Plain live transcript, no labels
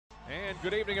And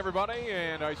good evening, everybody,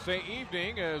 and I say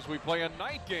evening as we play a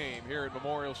night game here at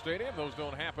Memorial Stadium. Those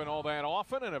don't happen all that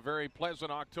often, and a very pleasant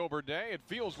October day. It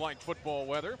feels like football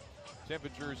weather.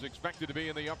 Temperatures expected to be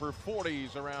in the upper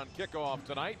 40s around kickoff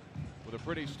tonight, with a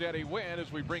pretty steady wind as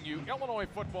we bring you Illinois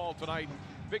football tonight.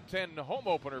 Big Ten home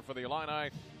opener for the Illini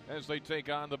as they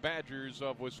take on the Badgers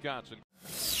of Wisconsin.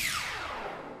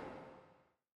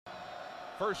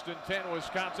 First and 10,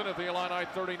 Wisconsin at the Illini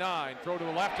 39. Throw to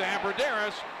the left to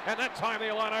Abrederis, and that time the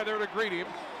Illini there to greet him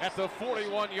at the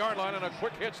 41-yard line, and a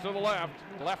quick hitch to the left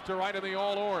to right in the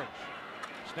all-orange.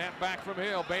 Snap back from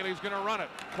Hill. Bailey's going to run it.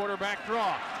 Quarterback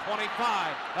draw.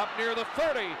 25, up near the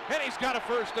 30, and he's got a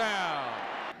first down.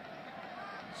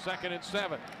 Second and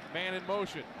 7, man in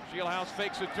motion. Shieldhouse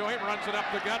fakes it to him, runs it up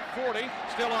the gut, 40,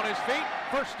 still on his feet.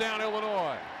 First down,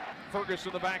 Illinois.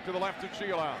 Ferguson the back to the left to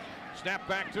Shieldhouse. Snap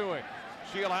back to him.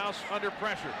 Shieldhouse under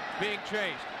pressure, being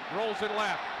chased, rolls it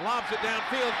left, lobs it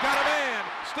downfield, got a man,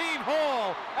 Steve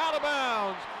Hall, out of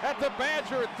bounds at the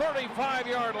Badger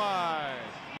 35-yard line.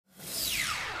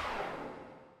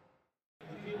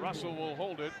 Russell will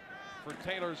hold it for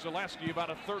Taylor Zaleski, about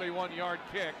a 31-yard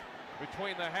kick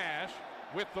between the hash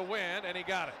with the wind, and he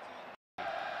got it.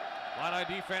 Illini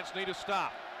defense need to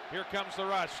stop. Here comes the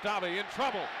rush. Stabby in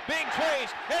trouble, being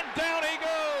chased, and down he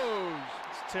goes.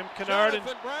 Tim Kennard.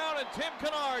 Jonathan Brown and Tim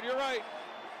Kennard, you're right.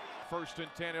 First and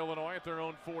 10, Illinois at their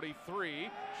own 43.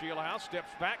 Shieldhouse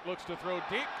steps back, looks to throw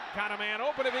deep. Got a man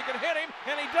open if he can hit him,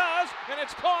 and he does, and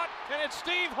it's caught, and it's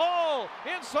Steve Hall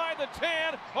inside the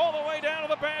 10, all the way down to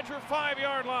the Badger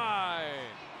 5-yard line.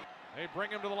 They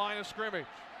bring him to the line of scrimmage.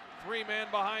 3 men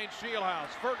behind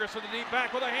Shieldhouse. Ferguson the deep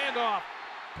back with a handoff.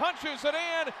 Punches it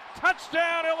in.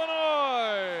 Touchdown,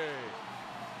 Illinois.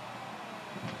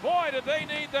 Boy, did they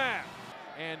need that.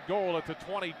 And goal at the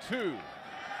 22.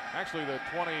 Actually, the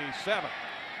 27.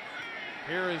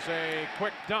 Here is a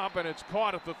quick dump, and it's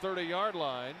caught at the 30-yard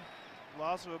line.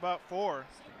 Loss of about 4.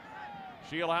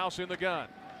 Shieldhouse in the gun.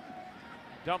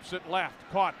 Dumps it left.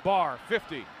 Caught. Barr,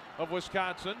 50 of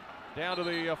Wisconsin. Down to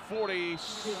the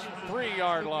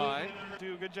 43-yard line.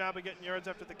 Do a good job of getting yards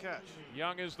after the catch.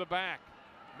 Young is the back.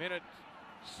 Minute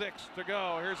 6 to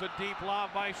go. Here's a deep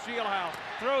lob by Shieldhouse.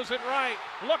 Throws it right.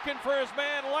 Looking for his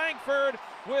man Langford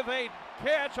with a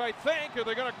catch, I think. Are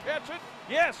they going to catch it?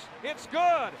 Yes, it's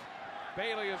good.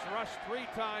 Bailey has rushed 3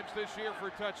 times this year for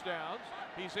touchdowns.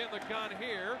 He's in the gun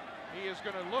here. He is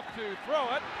going to look to throw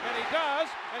it, and he does,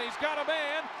 and he's got a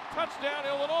man. Touchdown,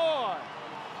 Illinois.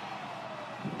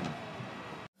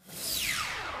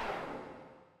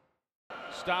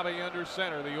 Stabby under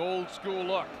center, the old school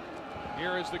look.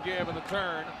 Here is the give and the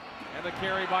turn, and the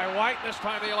carry by White. This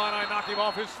time the Illini knock him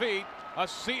off his feet. A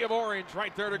sea of orange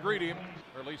right there to greet him,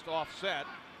 or at least offset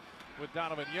with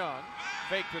Donovan Young.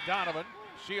 Fake to Donovan.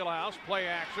 Shieldhouse, play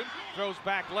action, throws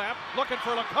back left, looking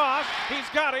for Lacoste. He's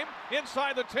got him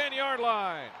inside the 10-yard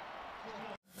line.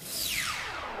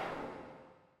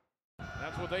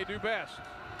 That's what they do best.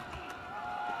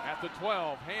 At the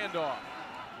 12, handoff.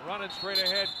 Running straight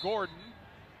ahead, Gordon.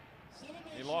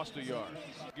 He lost a yard.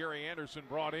 Gary Anderson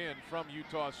brought in from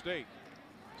Utah State.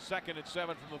 Second and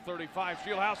 7 from the 35.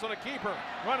 Shieldhouse on a keeper.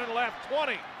 Running left,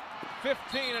 20.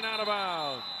 15 and out of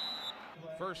bounds.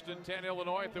 First and 10,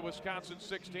 Illinois at the Wisconsin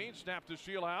 16. Snap to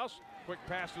Shieldhouse. Quick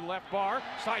pass to the left. Barr.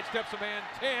 Sidesteps a man.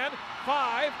 10.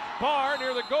 5. Barr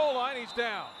near the goal line. He's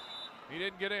down. He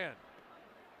didn't get in.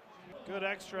 Good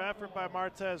extra effort by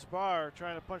Martez Barr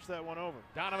trying to punch that one over.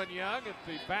 Donovan Young at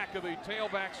the back of the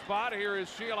tailback spot. Here is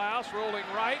Shieldhouse rolling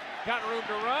right. Got room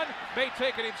to run. May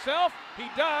take it himself. He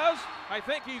does. I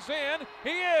think he's in.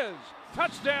 He is.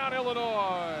 Touchdown,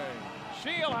 Illinois.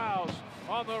 Shieldhouse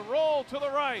on the roll to the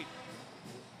right.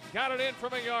 Got it in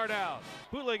from a yard out.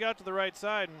 Bootleg got to the right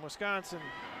side, and Wisconsin.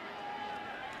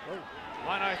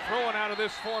 Illini throwing out of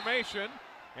this formation,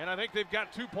 and I think they've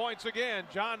got 2 points again.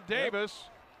 John Davis. Yep.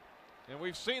 And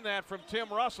we've seen that from Tim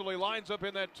Russell. He lines up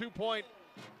in that 2-point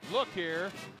look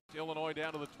here. Illinois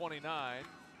down to the 29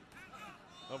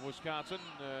 of Wisconsin.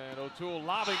 And O'Toole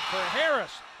lobbing for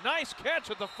Harris. Nice catch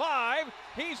at the 5.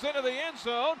 He's into the end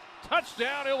zone.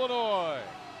 Touchdown, Illinois.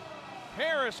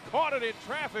 Harris caught it in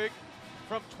traffic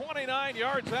from 29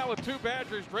 yards out with 2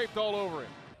 Badgers draped all over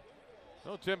him.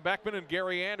 So Tim Beckman and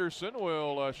Gary Anderson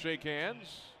will shake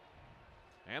hands.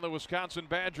 And the Wisconsin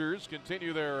Badgers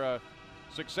continue their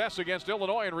success against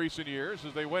Illinois in recent years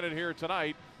as they win it here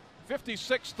tonight.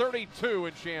 56-32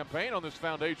 in Champaign on this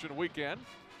Foundation weekend.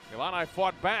 Illini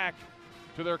fought back,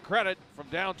 to their credit, from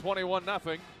down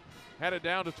 21-0. Had it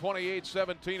down to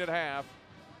 28-17 at half.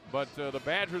 But the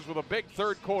Badgers with a big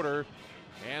third quarter,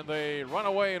 and they run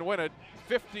away and win it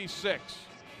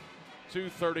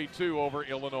 56-32 over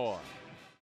Illinois.